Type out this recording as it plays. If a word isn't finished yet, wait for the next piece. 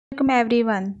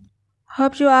everyone.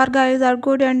 Hope you are guys are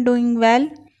good and doing well.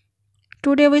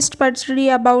 Today we study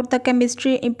about the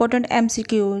chemistry important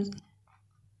MCQs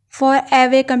for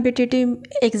every competitive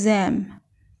exam.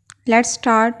 Let's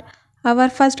start. Our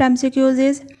first MCQs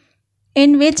is,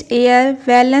 in which year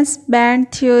valence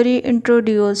band theory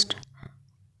introduced?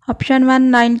 Option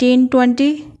 1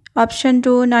 1920, option 2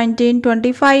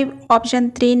 1925,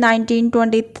 option 3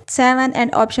 1927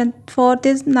 and option 4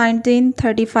 is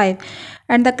 1935,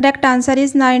 and the correct answer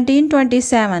is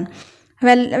 1927.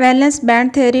 Valence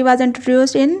band theory was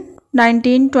introduced in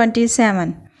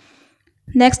 1927.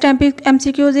 Next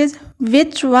MCQ is,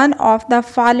 which one of the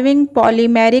following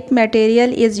polymeric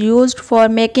material is used for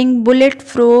making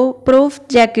bullet-proof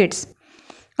jackets?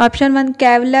 Option 1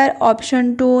 Kevlar,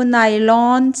 option 2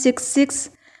 nylon 66,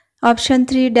 option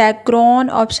 3 Dacron,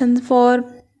 option 4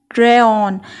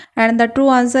 rayon, and the true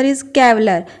answer is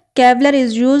Kevlar. Kevlar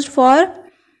is used for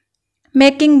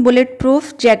making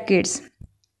bulletproof jackets.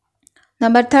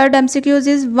 Number third MCQ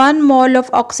is, 1 mole of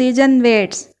oxygen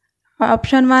weights.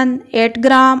 Option 1 8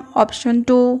 gram, option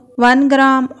 2 1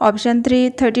 gram, option 3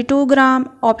 32 gram,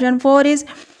 option 4 is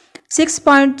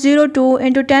 6.02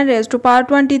 into 10 raised to power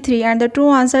 23, and the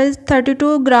true answer is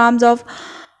 32 grams of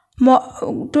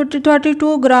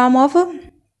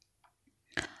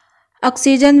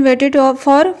oxygen weighted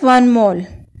for 1 mole.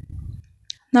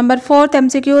 Number fourth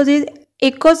MCQ is,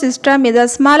 ecosystem is a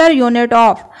smaller unit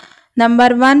of.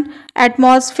 Number 1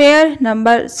 atmosphere,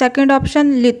 number second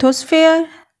option lithosphere,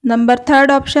 number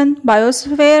third option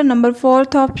biosphere, number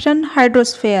fourth option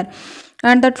hydrosphere,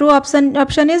 and the true option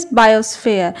is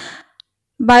biosphere.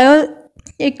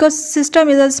 Ecosystem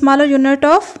is a smaller unit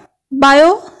of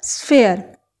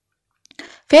biosphere.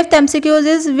 Fifth MCQ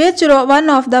is, which one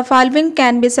of the following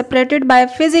can be separated by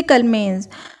physical means?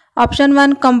 Option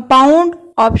 1 compound,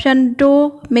 option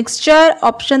 2 mixture,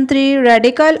 option 3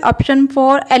 radical, option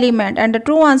 4 element, and the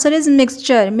true answer is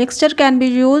mixture. Mixture can be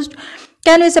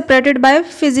separated by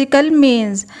physical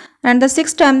means. And the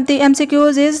sixth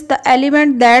MCQ is, the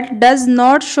element that does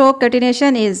not show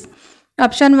catenation is.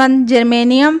 Option 1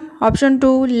 germanium, option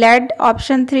 2 lead,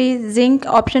 option 3 zinc,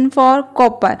 option 4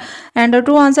 copper, and the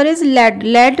true answer is lead.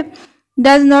 Lead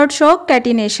does not show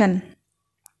catenation.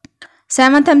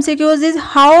 Seventh MCQ is,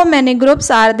 how many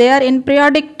groups are there in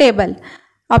periodic table?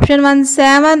 Option 1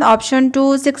 7, option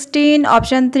 2 16,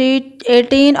 option 3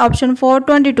 18, option 4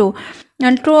 22,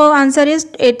 and true answer is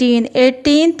 18.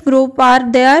 18th group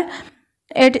are there.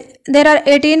 There are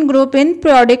 18 group in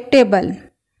periodic table.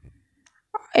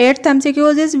 8th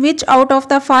MCQ is, which out of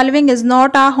the following is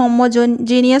not a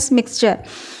homogeneous mixture?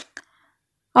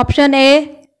 Option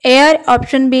A air,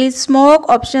 option B smoke,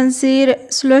 option C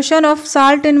solution of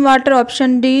salt in water,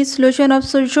 option D solution of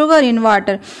sugar in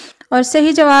water, और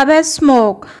सही जवाब है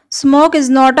smoke. Smoke is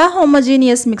not a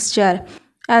homogeneous mixture.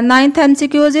 And 9th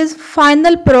MCQ is,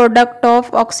 final product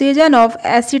of oxygen of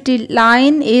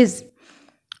acetylene is.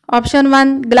 Option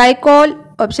 1 glycol,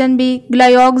 option B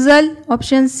glyoxal,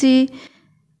 option C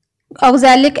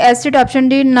oxalic acid, option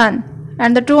D none,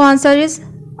 and the true answer is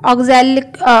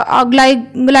glyoxal.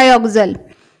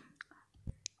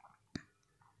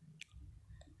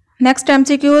 Next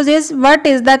MCQ is, what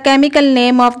is the chemical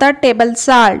name of the table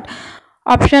salt?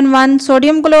 Option 1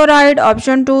 sodium chloride,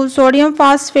 option 2 sodium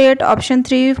phosphate, option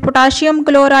 3 potassium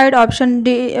chloride, option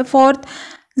D 4th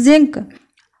zinc,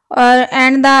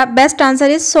 and the best answer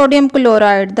is sodium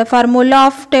chloride. The formula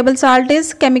of table salt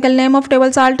is, chemical name of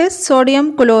table salt is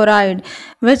sodium chloride,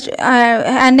 which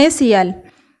NaCl.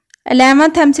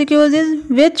 11th MCQ is,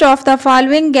 which of the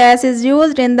following gas is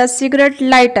used in the cigarette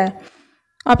lighter?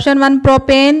 Option 1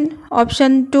 propane,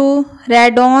 option 2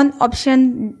 radon,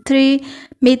 option 3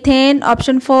 methane,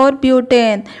 option 4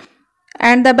 butane,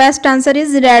 and the best answer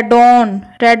is radon.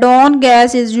 Radon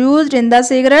gas is used in the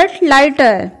cigarette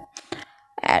lighter.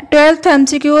 12th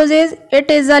MCQ is,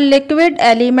 it is a liquid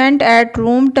element at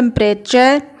room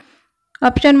temperature.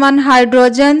 Option 1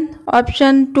 hydrogen,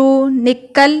 option 2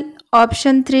 nickel,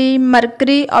 option 3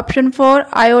 mercury, option 4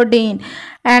 iodine,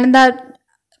 and the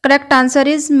correct answer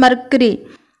is mercury.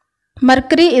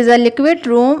 Mercury is a liquid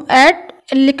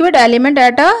element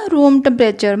at a room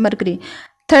temperature, mercury.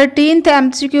 13th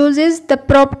MCQ is, the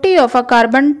property of a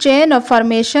carbon chain of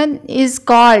formation is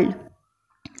called.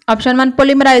 Option 1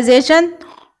 polymerization,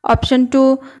 option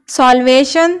 2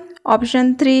 solvation,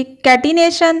 option 3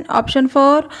 catenation, option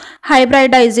 4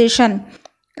 hybridization,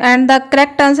 and the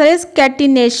correct answer is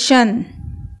catenation.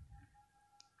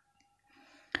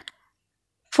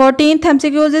 14th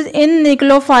MCQ is, in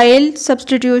nucleophile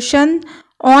substitution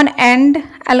on end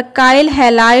alkyl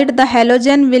halide, the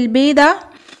halogen will be the,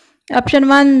 Option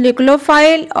 1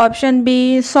 liquefied, option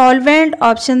B solvent,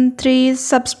 option 3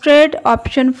 substrate,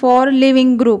 option 4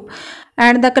 living group,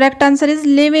 and the correct answer is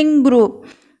living group.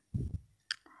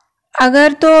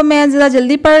 अगर तो मैं ज़्यादा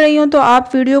जल्दी पढ़ रही हूँ तो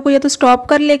आप वीडियो को या तो स्टॉप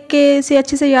कर लेके इसे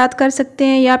अच्छे से याद कर सकते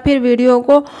हैं, या फिर वीडियो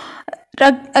को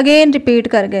अगेन रिपीट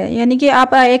कर गए, यानी कि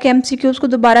आप एक MCQs को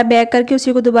दोबारा बैक करके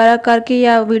उसी को दोबारा करके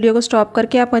या वीडियो को स्टॉप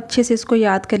करके आप अच्छे से इसको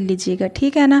याद कर लीजिएगा,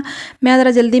 ठीक है ना। मैं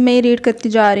ज़रा जल्दी में ही रीड करती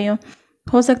जा रही हूँ,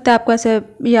 हो सकता है आपको ऐसे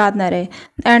याद ना रहे।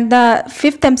 And the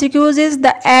fifth MCQs is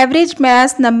the average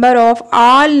mass number of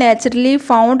all naturally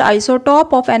found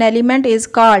isotope of an element is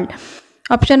called.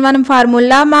 Option 1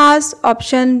 formula mass,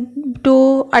 option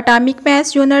 2 atomic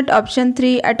mass unit, option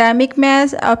 3 atomic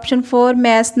mass, option 4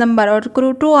 mass number, और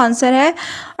true answer है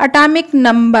atomic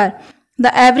number.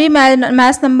 The average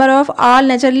mass number of all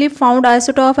naturally found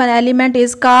isotope of an element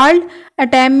is called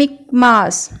atomic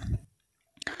mass.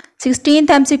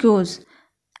 16th MCQs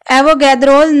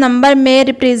Avogadro's number may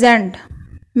represent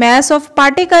mass of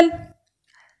particle.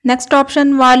 Next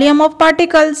option volume of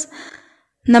particles,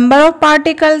 number of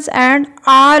particles, and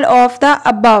all of the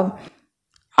above.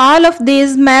 All of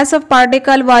these mass of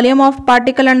particle, volume of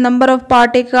particle, and number of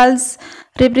particles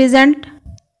represent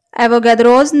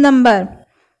Avogadro's number.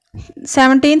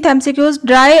 17th MCQs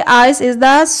dry ice is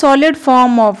the solid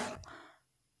form of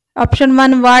option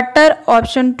 1 water,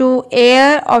 option 2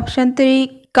 air, option 3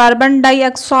 carbon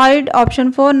dioxide,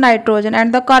 option 4 nitrogen,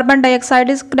 and the carbon dioxide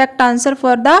is correct answer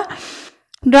for the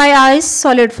dry ice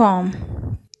solid form.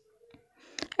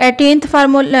 18th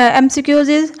formula MCQs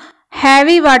is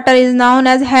heavy water is known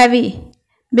as heavy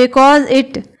because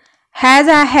it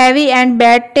has a heavy and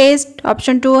bad taste.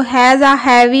 Option 2 has a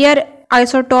heavier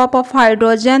isotope of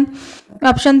hydrogen.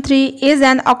 Option 3 is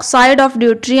an oxide of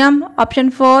deuterium.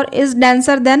 Option 4 is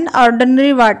denser than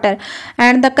ordinary water,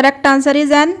 and the correct answer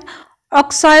is an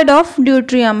oxide of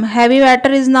deuterium. Heavy water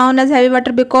is known as heavy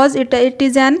water because it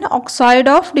is an oxide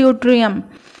of deuterium.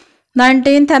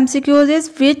 19th MCQs is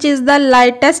which is the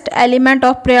lightest element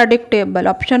of periodic table.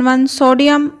 Option 1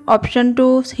 sodium, option 2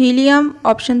 helium,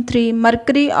 option 3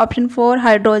 mercury, option 4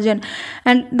 hydrogen,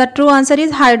 and the true answer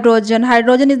is hydrogen.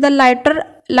 Hydrogen is the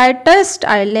lightest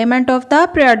element of the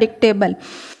periodic table.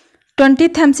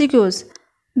 20th MCQs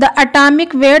the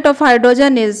atomic weight of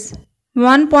hydrogen is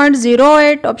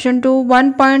 1.08, option 2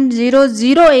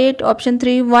 1.008, option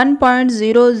 3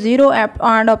 1.00,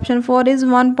 and option 4 is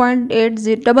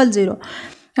 1.800,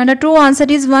 and the true answer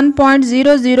is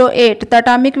 1.008. The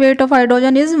atomic weight of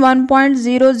hydrogen is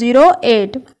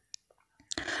 1.008.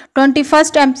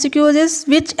 21st MCQ is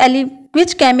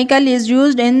which chemical is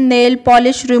used in nail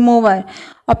polish remover.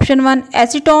 Option 1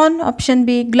 acetone, option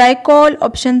B glycol,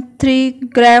 option 3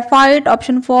 graphite,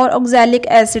 option 4 oxalic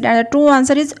acid, and the true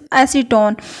answer is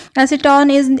acetone. Acetone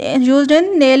is used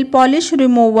in nail polish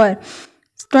remover.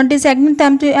 22nd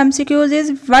MCQ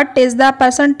is what is the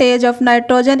percentage of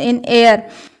nitrogen in air.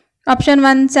 Option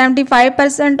 1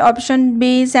 75%, option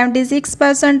B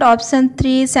 76%, option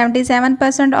 3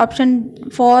 77%, option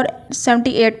 4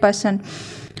 78%,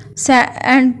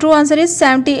 and true answer is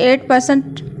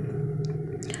 78%.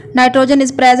 Nitrogen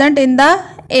is present in the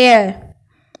air.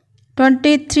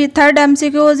 23rd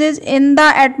MCQ is in the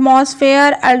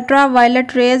atmosphere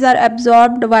ultraviolet rays are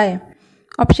absorbed by.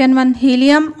 Option 1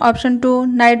 helium, option 2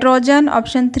 nitrogen,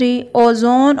 option 3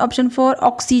 ozone, option 4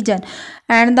 oxygen,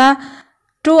 and the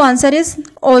true answer is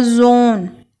ozone.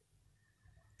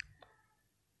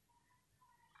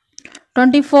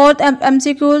 24th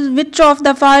MCQ which of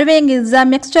the following is the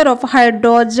mixture of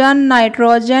hydrogen,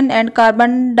 nitrogen, and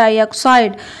carbon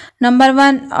dioxide.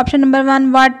 Option number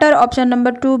 1 water, option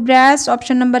number 2 brass,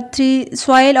 option number 3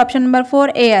 soil, option number 4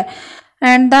 air,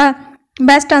 and the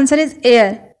best answer is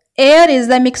air. Air is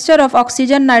the mixture of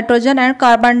oxygen, nitrogen, and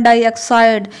carbon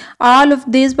dioxide. All of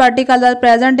these particles are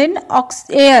present in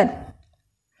air.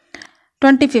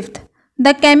 25th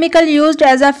the chemical used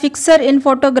as a fixer in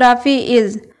photography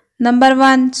is number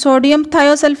 1 sodium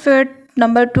thiosulphate,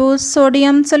 number 2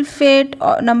 sodium sulphate,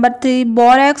 number 3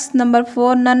 borax, number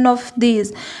 4 none of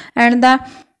these, and the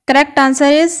correct answer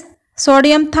is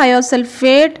sodium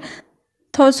thiosulphate.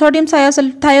 Sodium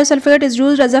thiosulphate is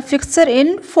used as a fixer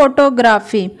in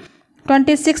photography.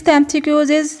 26th MCQ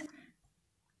is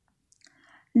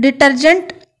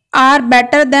detergent are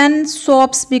better than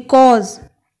soaps because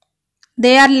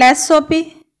they are less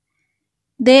soapy,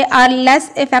 they are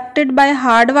less affected by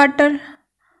hard water,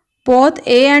 both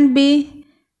A and B,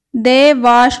 they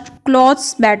wash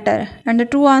clothes better, and the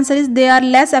true answer is they are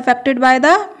less affected by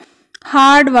the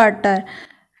hard water.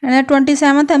 And the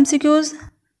 27th MCQs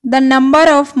the number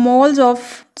of moles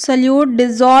of solute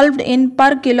dissolved in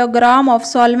per kilogram of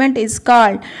solvent is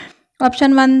called.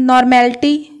 Option 1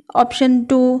 normality, option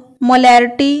 2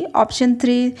 molarity, option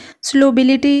 3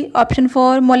 solubility, option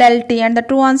 4 molality, and the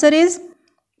true answer is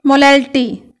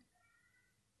molality.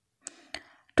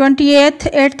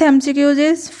 8th MCQs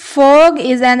is fog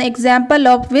is an example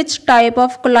of which type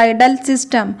of colloidal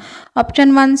system?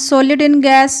 Option 1 solid in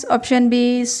gas, option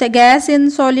B gas in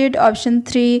solid, option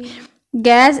 3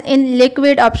 gas in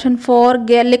liquid, option 4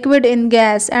 liquid in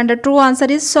gas, and the true answer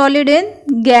is solid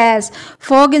in gas.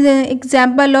 Fog is an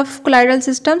example of colloidal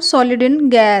system, solid in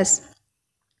gas.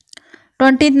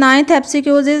 29th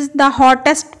MCQs is the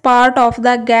hottest part of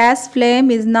the gas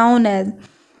flame is known as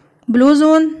blue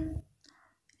zone,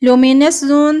 luminous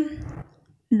zone,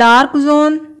 dark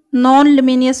zone,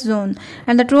 non-luminous zone,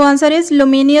 and the true answer is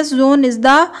luminous zone is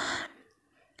the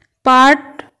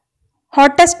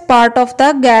hottest part of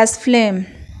the gas flame.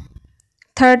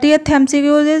 30th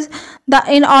MCQ is the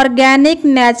inorganic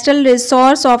natural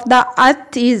resource of the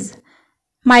earth is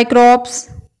microbes,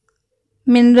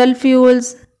 mineral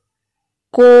fuels,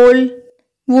 coal,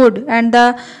 wood, and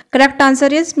the correct answer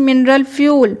is mineral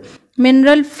fuel.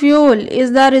 Mineral fuel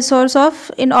is the resource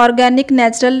of inorganic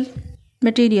natural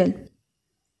material.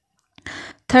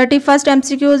 31st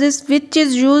MCQ is which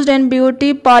is used in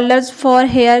beauty parlors for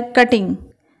hair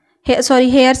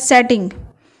setting.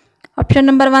 Option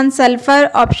number 1 sulphur,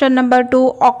 option number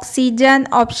 2 oxygen,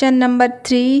 option number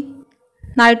 3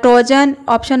 nitrogen,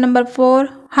 option number 4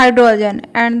 hydrogen,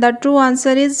 and the true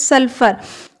answer is sulphur.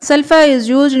 Sulphur is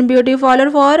used in beauty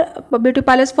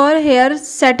parlors for hair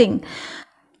setting.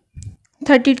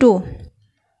 32.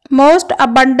 Most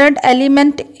abundant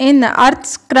element in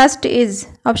Earth's crust is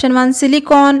option 1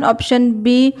 silicon, option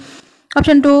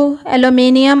 2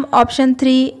 aluminium, option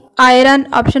 3 iron,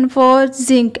 option 4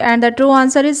 zinc, and the true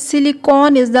answer is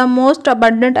silicon is the most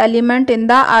abundant element in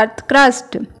the earth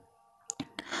crust.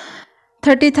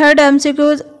 33rd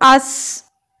MCQ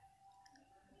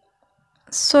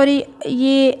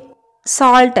ये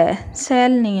salt है, cell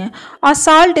नहीं है. A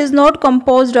salt is not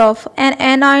composed of an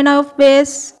anion of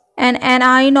base, an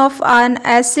anion of an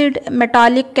acid,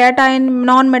 metallic cation,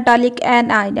 non-metallic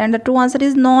anion, and the true answer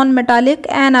is non-metallic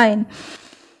anion.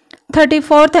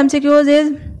 34th MCQ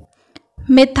is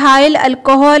methyl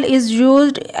alcohol is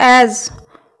used as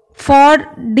for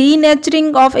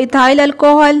denaturing of ethyl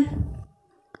alcohol,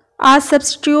 a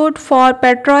substitute for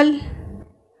petrol,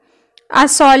 a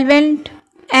solvent,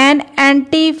 an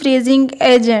anti-freezing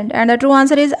agent, and the true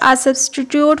answer is a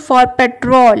substitute for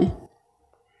petrol.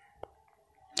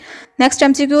 Next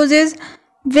MCQ is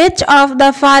which of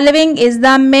the following is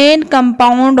the main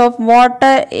compound of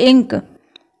water ink?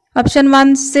 Option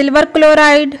 1 silver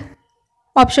chloride,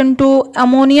 option 2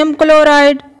 ammonium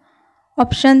chloride,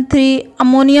 option 3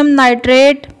 ammonium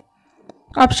nitrate,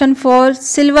 option 4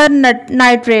 silver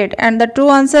nitrate, and the true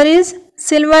answer is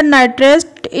silver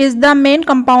nitrate is the main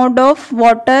compound of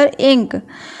water ink.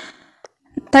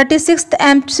 36th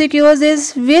MCQ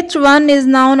is which one is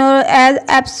known as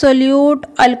absolute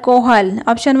alcohol?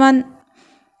 Option 1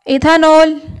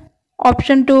 ethanol,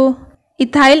 option 2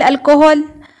 ethyl alcohol,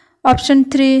 option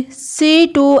 3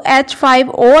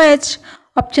 C2H5OH,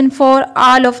 option 4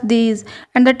 all of these,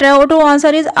 and the true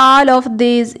answer is all of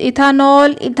these.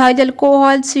 Ethanol, ethyl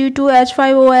alcohol,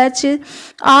 C2H5OH,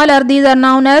 all of these are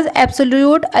known as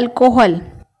absolute alcohol.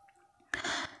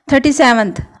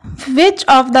 37th, which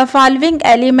of the following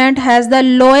element has the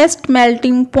lowest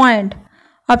melting point?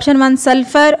 Option 1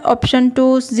 sulphur, option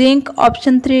 2 zinc,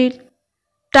 option 3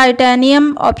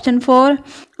 titanium, option 4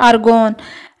 argon,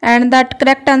 and the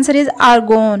correct answer is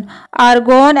argon.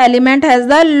 Argon element has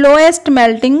the lowest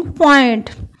melting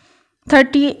point.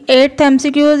 38th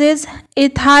MCQ is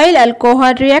ethyl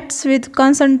alcohol reacts with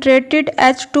concentrated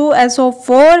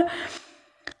H2SO4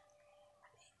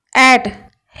 at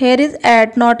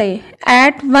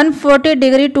 140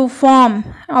 degree to form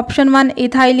option 1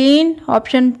 ethylene,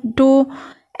 option 2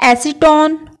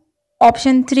 acetone,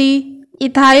 option 3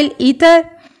 ethyl ether,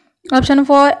 option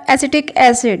 4 acetic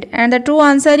acid, and the true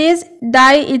answer is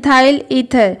diethyl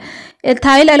ether.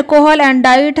 Ethyl alcohol and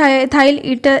diethyl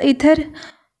ether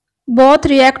both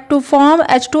react to form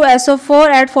H2SO4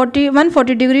 at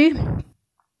 140 degree.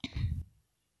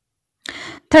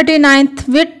 39th,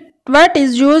 what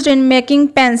is used in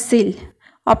making pencil?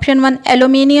 Option 1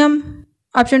 aluminium,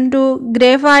 option 2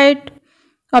 graphite,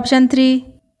 option 3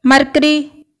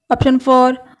 mercury, option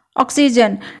 4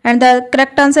 oxygen, and the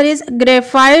correct answer is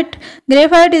graphite.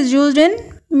 Graphite is used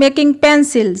in making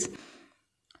pencils.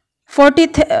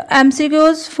 40th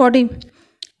MCQs 40.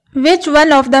 Which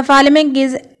one of the following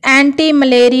is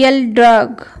anti-malarial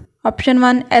drug? Option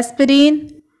 1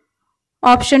 aspirin,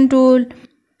 option 2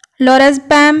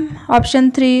 lorazepam,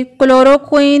 option 3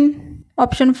 chloroquine,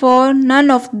 Option 4,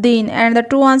 none of these. And the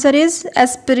true answer is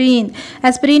aspirin.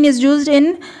 Aspirin is used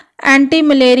in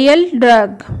anti-malarial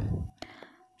drug.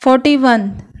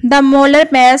 41. The molar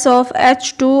mass of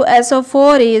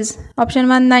H2SO4 is option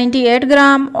 1 98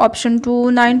 gram, option 2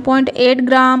 9.8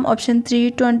 gram, option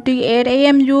 3 28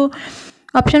 AMU,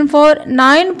 option 4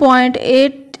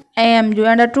 9.8 AMU,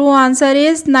 and the true answer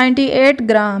is 98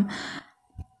 gram.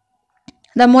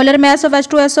 The molar mass of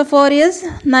H2SO4 is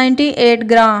 98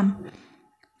 gram.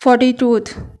 42.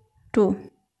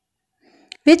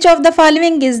 Which of the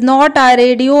following is not a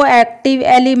radioactive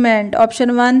element?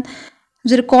 Option 1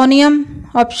 zirconium,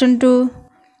 option 2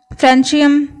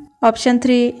 francium, option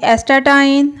 3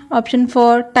 astatine, option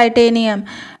 4 titanium,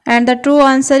 and the true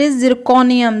answer is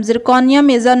zirconium. Zirconium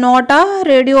is not a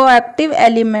radioactive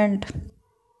element.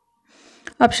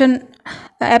 Option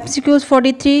MCQs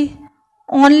 43.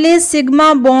 Only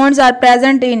sigma bonds are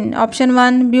present in option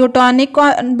 1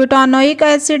 butanoic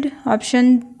acid,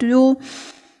 option 2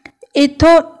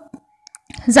 ethane,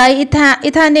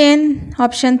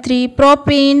 option 3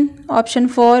 propene, option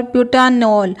 4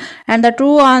 butanol, and the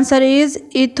true answer is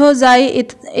ethane.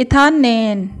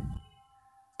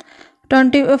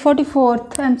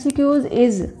 44th MCQs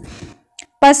is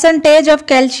percentage of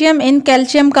calcium in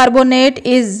calcium carbonate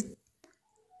is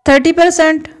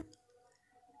 30%,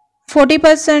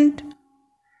 40%,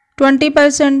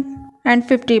 20%, and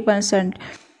 50%,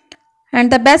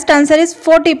 and the best answer is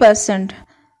 40%.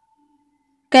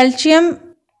 Calcium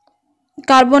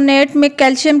carbonate में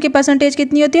calcium की percentage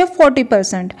कितनी होती है?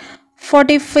 40%.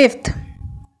 45th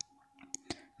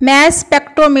mass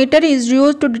spectrometer is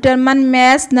used to determine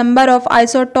mass number of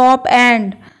isotope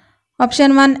and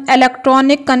option 1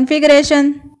 electronic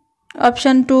configuration,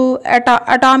 option 2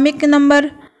 atomic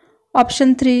number,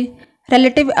 option 3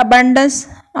 relative abundance,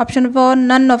 option 4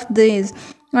 none of these,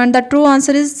 and the true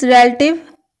answer is relative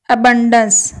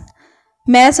abundance.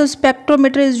 Mass of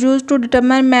spectrometer is used to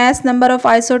determine mass number of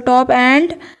isotope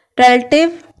and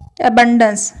relative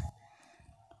abundance.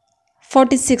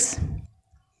 46.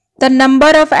 The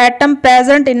number of atoms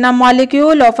present in a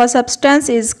molecule of a substance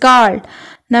is called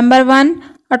number 1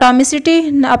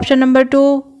 atomicity, option number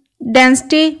 2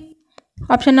 density,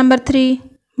 option number 3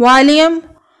 volume,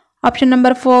 option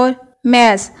number 4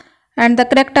 mass, and the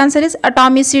correct answer is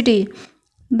atomicity.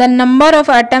 The number of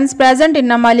atoms present in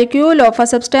a molecule of a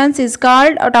substance is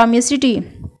called atomicity.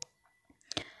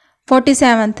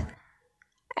 47th.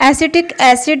 Acetic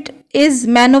acid is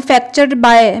manufactured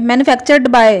by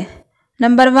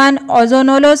number 1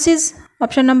 ozonolysis,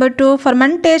 option number 2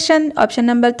 fermentation, option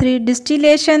number 3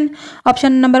 distillation,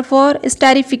 option number 4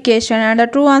 esterification, and the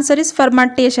true answer is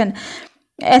fermentation.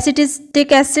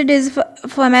 Acetic acid is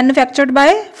manufactured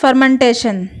by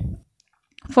fermentation.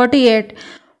 48.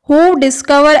 Who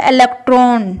discovered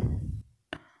electron?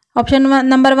 Option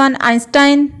number 1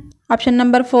 Einstein, option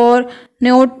number 4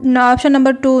 option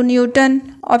number 2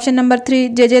 Newton, option number 3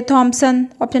 J.J. Thomson,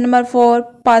 option number 4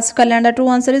 Pascal, and the true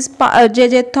answer is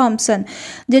J.J. Thomson.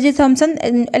 J.J. Thomson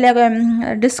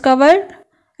discovered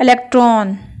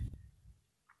electron.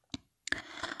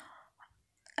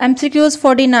 MCQs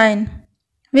 49.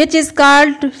 Which is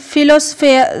called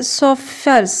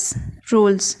philosopher's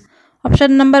rules?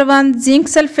 Option number 1 zinc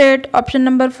sulphate, option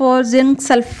number 4 zinc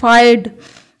sulfide,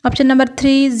 option number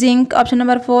 3 zinc, option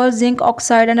number 4 zinc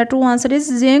oxide, and the true answer is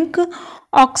zinc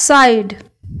oxide.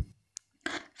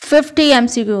 50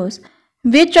 MCQs.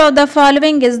 Which of the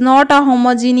following is not a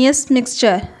homogeneous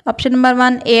mixture? Option number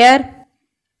 1 air,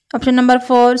 option number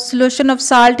 4 solution of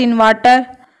salt in water,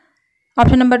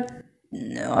 option number 2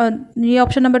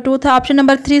 option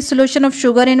number 3 solution of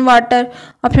sugar in water,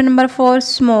 option number 4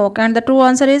 smoke, and the true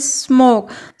answer is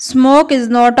smoke. Smoke is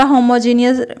not a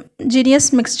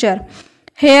homogeneous mixture.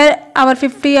 Here our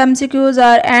 50 MCQs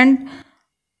are, and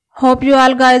hope you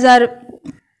all guys are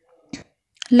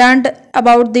learned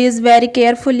about these very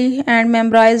carefully and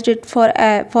memorized it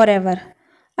forever.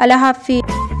 Allah Hafiz.